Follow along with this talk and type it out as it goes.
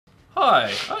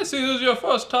Hi, I see this is your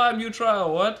first time you try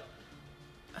what?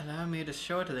 Allow me to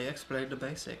shortly explain the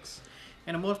basics.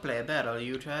 In a multiplayer battle,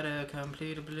 you try to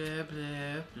complete blah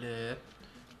blah blah.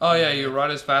 Oh yeah, you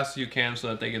run as fast as you can so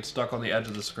that they get stuck on the edge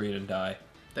of the screen and die.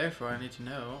 Therefore, I need to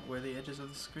know where the edges of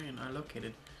the screen are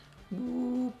located.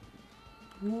 Boop,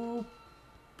 boop,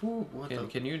 boop. What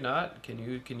Can you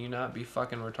not be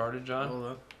fucking retarded, John? Hold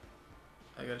on.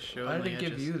 I gotta show I them the didn't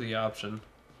give edges. you the option.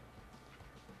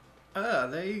 Ah,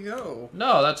 there you go.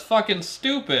 No, that's fucking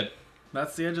stupid.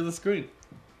 That's the edge of the screen.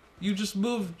 You just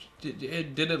moved. Did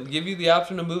it give you the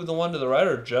option to move the one to the right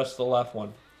or just the left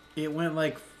one? It went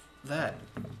like that.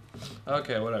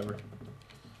 Okay, whatever.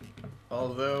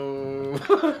 Although,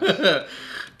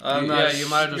 You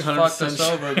might have just fucked us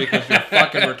over because you're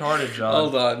fucking retarded, John.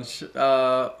 Hold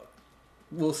on.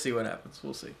 We'll see what happens.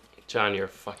 We'll see. John, you're a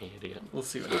fucking idiot. We'll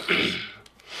see what happens.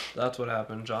 That's what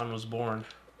happened. John was born.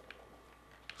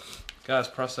 Guys,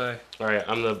 press A. All right,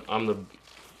 I'm the.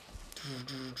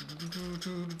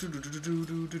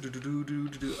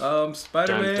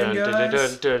 Spider-Man,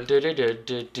 guys.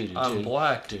 I'm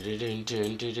black.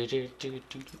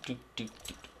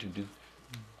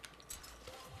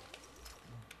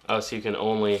 Oh, so you can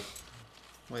only.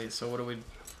 Wait, so what do we...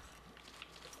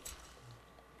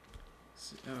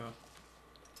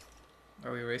 Oh.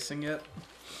 Are we racing yet?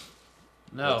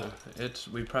 No,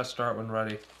 we press start when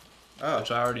ready. Oh.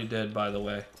 Which I already did, by the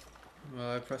way.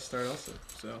 Well, I pressed start also,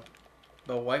 so...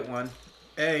 The white one.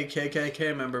 Hey,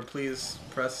 KKK member, please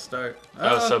press start.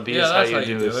 Oh, so B yeah, is how that's you how you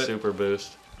do do the it. super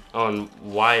boost. Oh, and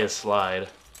Y is slide.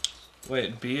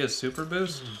 Wait, B is super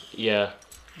boost? Yeah.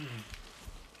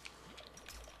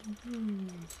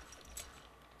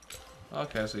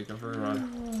 Okay, so you can free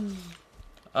run.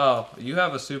 Oh, you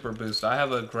have a super boost. I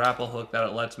have a grapple hook that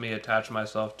it lets me attach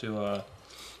myself to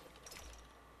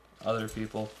other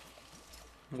people.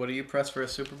 What do you press for a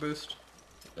super boost?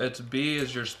 It's B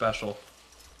is your special.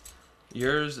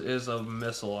 Yours is a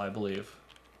missile, I believe.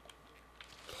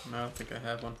 No, I don't think I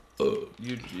have one.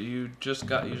 You just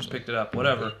picked it up.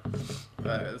 Whatever.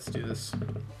 Alright, let's do this.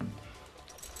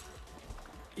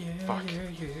 Yeah, Fuck.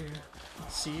 yeah.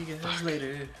 See you guys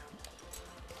later.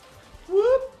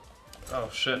 Whoop! Oh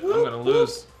shit, I'm gonna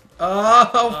lose. Oh,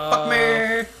 fuck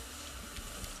me!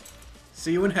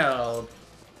 See you in hell.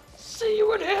 See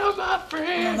you in hell, my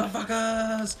friend.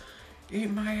 Motherfuckers! Eat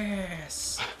my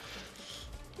ass!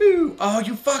 Woo! Oh,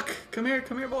 you fuck! Come here,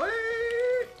 boy!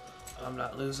 I'm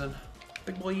not losing.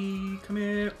 Big boy, come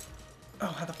here. Oh,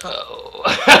 how the fuck? Oh.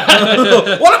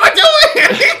 What am I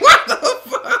doing? What the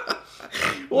fuck?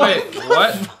 Wait, the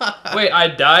what? fuck? Wait, I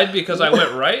died because I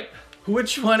went right?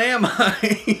 Which one am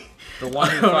I? The one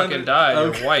who fucking died.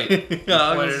 You're white. You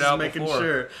I was pointed just out making before.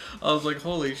 sure. I was like,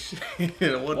 holy shit! What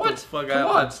the fuck Come happened?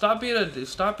 on, stop being a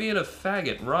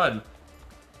faggot. Run.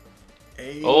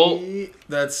 Hey, Oh.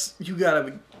 that's you gotta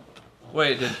be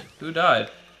Wait, who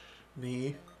died?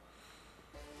 me,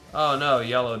 Oh no,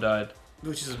 yellow died.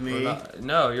 which is Or me. not-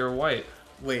 no, you're white.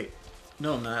 Wait,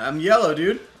 no, I'm not. I'm yellow,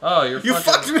 dude. Oh, you're You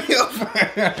fucking. fucked me over.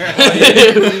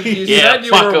 You Yeah, said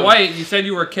you fuck were 'em. white. You said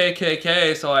you were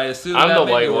KKK, so I assumed I'm that the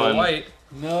meant white you were one. white.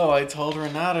 No, I told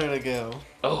Renata to go.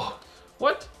 Oh.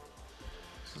 What?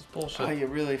 This is bullshit. Oh, you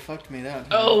really fucked me that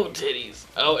time. Oh, titties.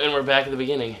 Oh, and we're back at the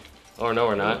beginning. Or no,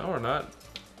 we're not. No, we're not.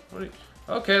 What are you...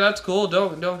 Okay, that's cool.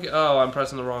 Don't get. Oh, I'm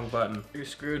pressing the wrong button. You're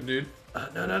screwed, dude. No,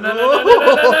 no, no, no, no, no, no, no,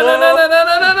 no, no,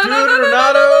 no, no, Dude, no, no,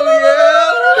 Renato,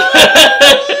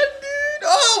 yeah. Dude,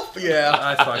 oh, yeah.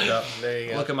 I fucked up. There you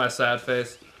go. Look at my sad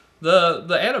face.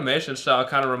 The animation style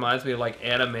kind of reminds me of like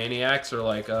Animaniacs or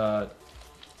like yeah,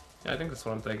 I think that's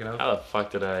what I'm thinking of. How the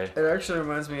fuck did I? It actually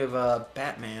reminds me of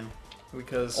Batman,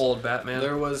 because Old Batman.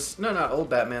 there was not old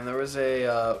Batman. There was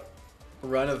a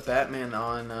run of Batman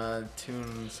on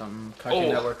Toon something Cartoon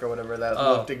Oh. Network or whatever that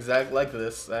Oh. looked exact like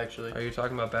this actually. Are you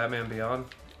talking about Batman Beyond?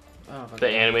 Oh, The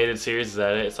animated series, is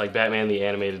that it? It's like Batman the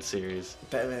animated series.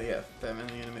 Batman, yeah, Batman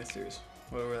the animated series,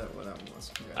 what that one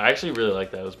was. Yeah. I actually really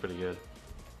like that. It was pretty good.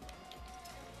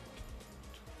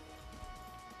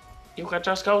 You could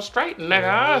just go straight,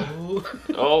 nigga.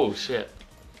 Oh, shit.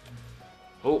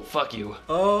 Oh, fuck you.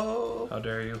 Oh, How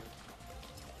dare you?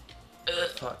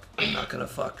 Fuck. I'm not gonna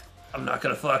fuck. I'm not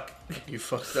gonna fuck. you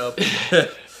fucked up.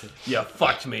 You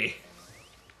fucked me.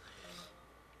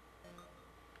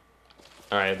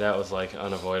 Alright, that was like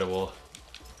unavoidable.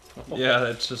 Yeah,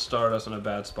 that just started us in a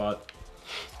bad spot.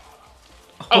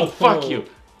 Oh, fuck you.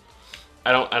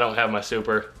 I don't have my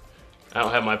super. I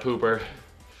don't have my pooper.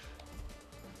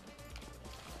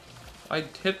 I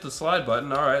hit the slide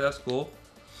button. All right, that's cool.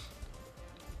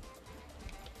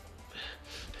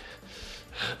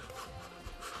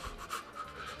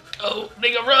 Oh,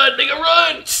 nigga run, nigga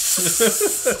run!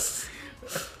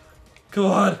 Come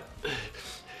on.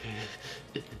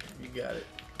 You got it.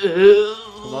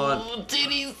 Come on.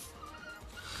 Titties.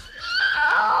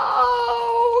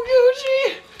 Oh,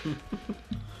 Gucci.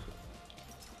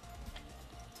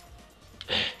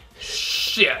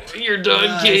 Shit, you're done,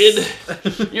 Nice. kid.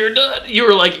 You're done. You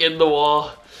were like in the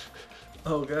wall.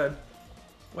 Oh god.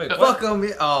 Wait, what? Fuck on me.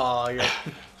 Oh, yeah.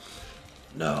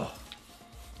 No.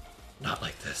 Not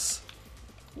like this.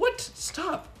 What?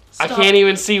 Stop. I Stop. can't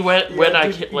even see when I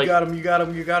dude, can't you like. got him. You got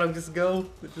him. You got him. Just go.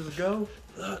 Just go.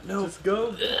 No. Just go.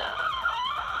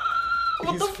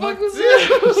 What He's the fuck fucked. was this?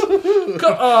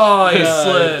 Oh, he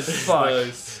Nice. slid. Fuck.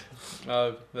 Nice.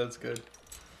 Oh, that's good.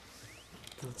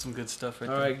 That's some good stuff right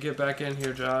All there. right, get back in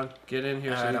here, John. Get in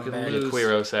here so Alright, you I'm can back. lose.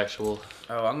 Queerosexual.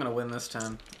 Oh, I'm gonna win this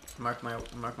time. Mark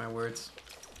my words.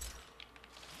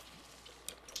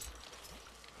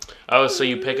 Oh, so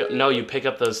you pick up? No, you pick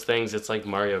up those things. It's like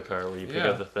Mario Kart where you pick Yeah.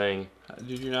 up the thing.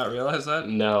 Did you not realize that?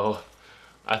 No,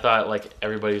 I thought like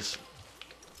everybody's.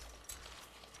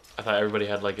 I thought everybody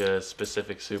had like a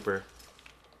specific super.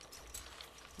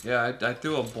 Yeah, I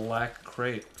threw a black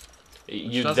crate. Which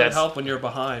You doesn't that's help when you're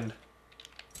behind.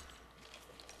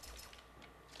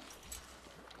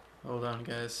 Hold on,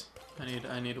 guys.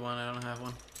 I need one. I don't have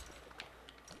one.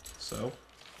 So?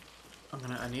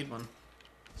 I need one.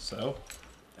 So?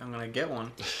 I'm gonna get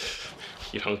one.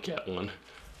 you don't get one.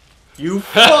 You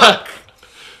fuck!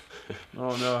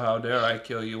 Oh no, how dare I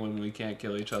kill you when we can't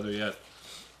kill each other yet.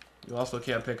 You also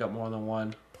can't pick up more than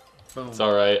one. Boom. It's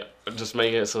all right. Just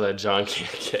make it so that John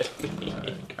can't get me.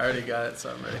 I already got it,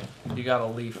 so I'm ready. You got a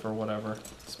leaf or whatever.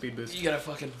 Speed boost. You got a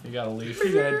fucking. You got a leaf.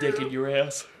 You got a dick in your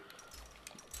ass.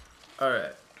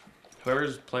 Alright.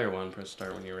 Whoever's player one, press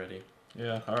start when you're ready.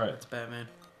 Yeah, alright. That's Batman.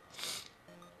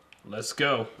 Let's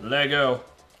go. Lego.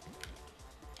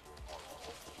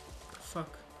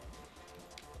 Fuck.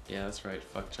 Yeah, that's right.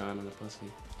 Fuck John and the pussy.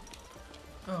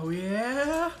 Oh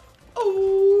yeah.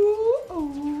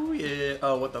 Oh yeah.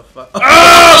 Oh, what the fuck?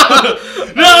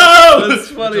 No! That's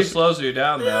It funny. just slows you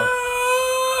down though.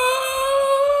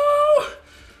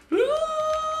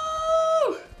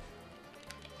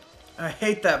 I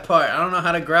hate that part. I don't know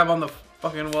how to grab on the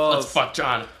fucking walls. Let's fuck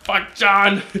John. Fuck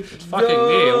John. It's fucking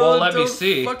me. It won't let me Don't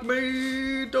see. Fuck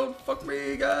me. Don't fuck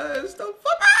me, guys. Don't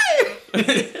fuck me.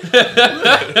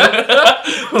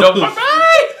 Don't fuck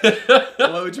me!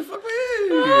 Why would you fuck me?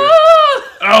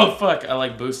 Oh fuck! I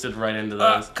like boosted right into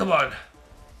those. Come on.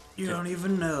 You don't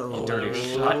even know. You dirty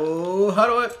slut. Oh, how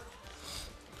do I?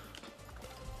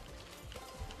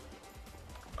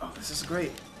 Oh, this is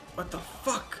great. What the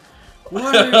fuck?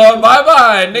 What? Bye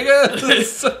bye,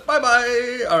 nigga. Bye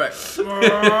bye. All right.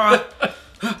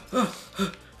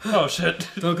 Oh shit.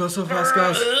 Don't go so fast,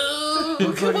 guys.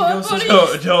 Don't fucking go so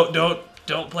fast.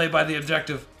 Don't play by the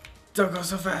objective. Don't go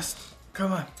so fast.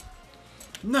 Come on.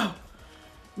 No.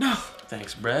 No.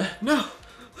 Thanks, bruh. No.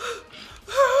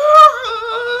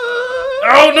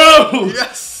 Oh no!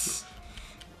 Yes.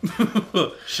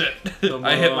 Shit. Come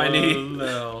I hit my knee. on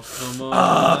now. Come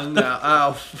on now.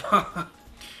 Ow. Fuck.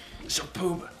 So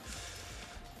poop.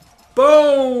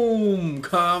 Boom!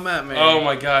 Come at me. Oh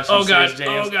my gosh! Oh I'm god. serious,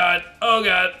 James. Oh god. Oh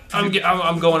god.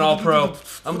 I'm going all pro.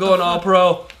 I'm going all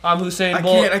pro. I'm Hussein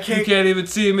Bolt. I can't. You can't even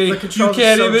see me. The You controls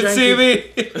can't are so even see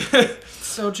janky. me.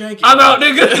 So janky. I'm out,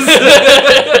 niggas.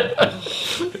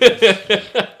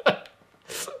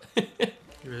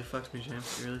 You really fucked me,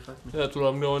 James. You really fucked me. That's what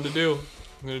I'm going to do.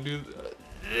 I'm gonna do.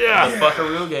 Yeah, fuck a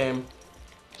real game.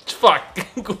 Fuck.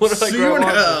 What did I See you in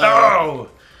grab hell. Oh!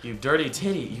 You dirty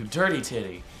titty. You dirty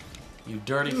titty. You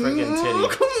dirty friggin' titty.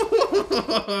 Come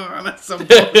on. That's some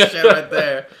bullshit right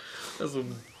there. That's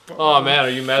some. Oh man, are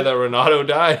you mad that Renato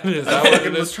died? Is that I what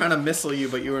fucking it was is? trying to missile you,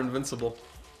 but you were invincible.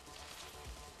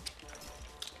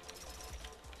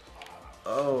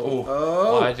 Oh.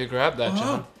 Oh. Why'd you grab that,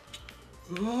 John?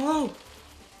 Oh.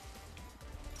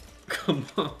 Come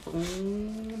on.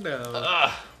 No.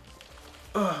 Ugh.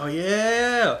 Oh,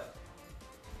 yeah.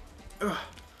 Ugh.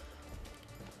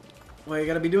 Why you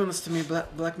gotta be doing this to me,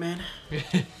 black man?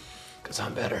 Cause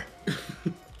I'm better.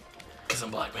 Cause I'm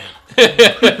black man.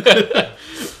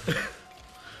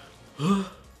 Oh,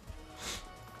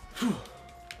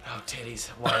 titties.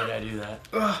 Why did I do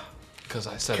that? Cause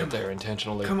I said it there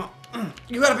intentionally. Come on.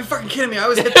 You gotta be fucking kidding me. I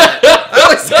always hit that. I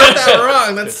always hit that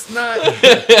wrong.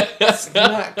 That's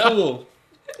not cool.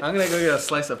 I'm gonna go get a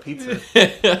slice of pizza.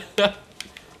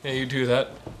 Yeah, you do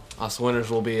that. Us winners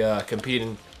will be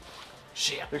competing.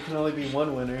 Shit. There can only be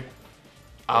one winner.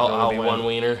 I'll be win. one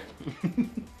wiener.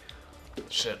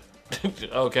 Shit.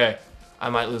 Okay. I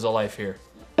might lose a life here.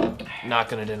 Not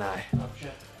gonna deny. Oh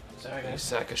shit. Sorry You guys.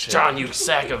 sack of shit. John, you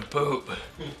sack of poop.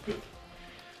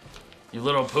 You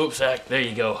little poop sack. There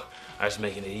you go. I was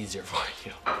making it easier for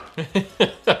you.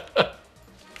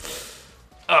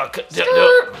 Oh,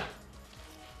 no.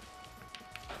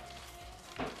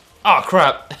 Oh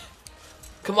crap!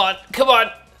 Come on, come on!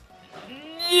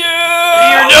 You're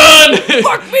done!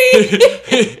 Fuck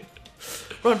me!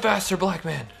 Run faster, black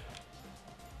man.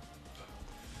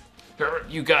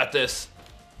 You got this.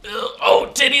 Oh,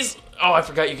 titties! Oh, I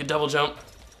forgot you could double jump.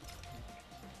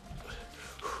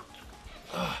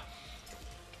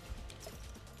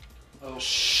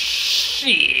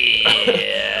 Shit!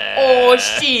 Oh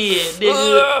shit!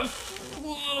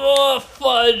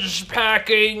 Fudge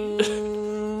packing.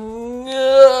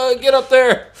 Get up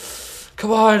there!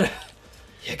 Come on!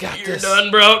 You got You're this. done,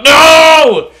 bro.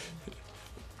 No!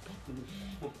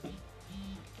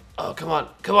 Oh, come on,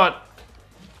 come on.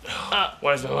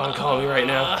 Why is my mom calling me right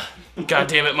now? God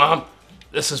damn it, Mom.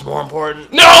 This is more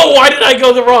important. No! Why did I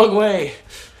go the wrong way?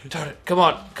 Darn it! Come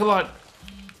on, come on.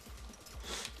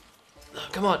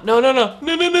 Come on! No, no, no,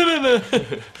 no, no, no, no, no,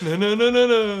 no, no, no, no,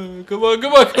 no! Come on,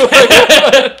 come on, come on,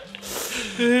 come on!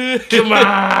 Come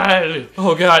on!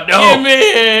 Oh God, no! Come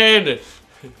in!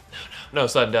 No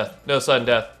sudden death! No sudden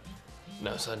death!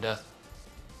 No sudden death!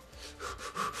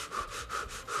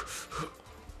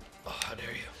 Oh, how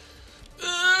dare you!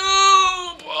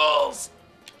 Oh, balls!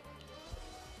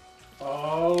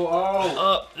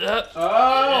 Oh.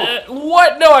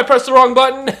 What? No, I pressed the wrong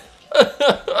button.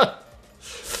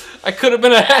 I could have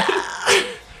been ahead.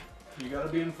 You gotta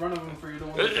be in front of him for you to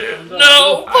want to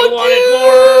No! I Oh, wanted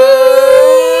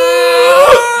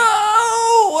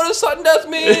more! what does sudden death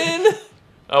mean?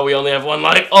 Oh, we only have one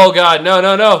life. Oh God, no,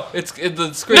 no, no! The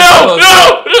screen. No! closed.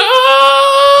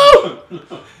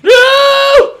 No!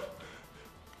 No!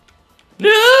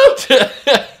 No!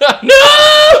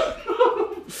 No!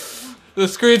 The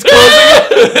screen's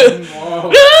closing.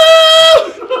 Whoa. No!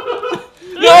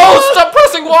 No! Stop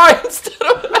pressing Y instead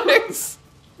of X.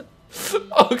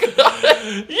 Oh God!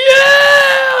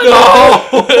 Yeah!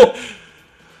 No!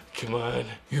 Come on.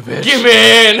 You bitch! Give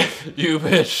in! You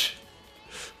bitch!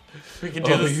 We can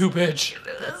do Oh, this. you bitch!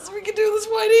 We can do this,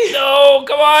 Whitey. No,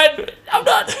 come on! I'm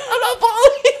not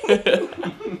falling.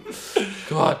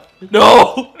 Come on!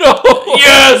 No! No!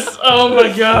 Yes! Oh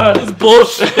my god! This is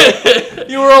bullshit.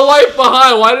 You were a life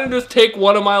behind. Why didn't you just take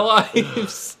one of my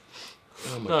lives?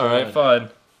 Oh my All right, fine.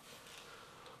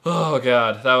 Oh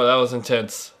God, that was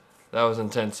intense. That was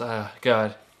intense. Ah,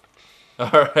 God.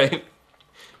 All right.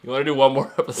 You want to do one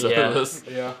more episode Yeah. of this?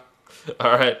 Yeah.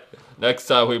 All right. Next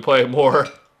time we play more.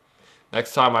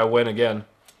 Next time I win again.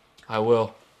 I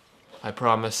will. I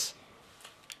promise.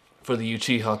 For the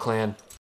Uchiha clan.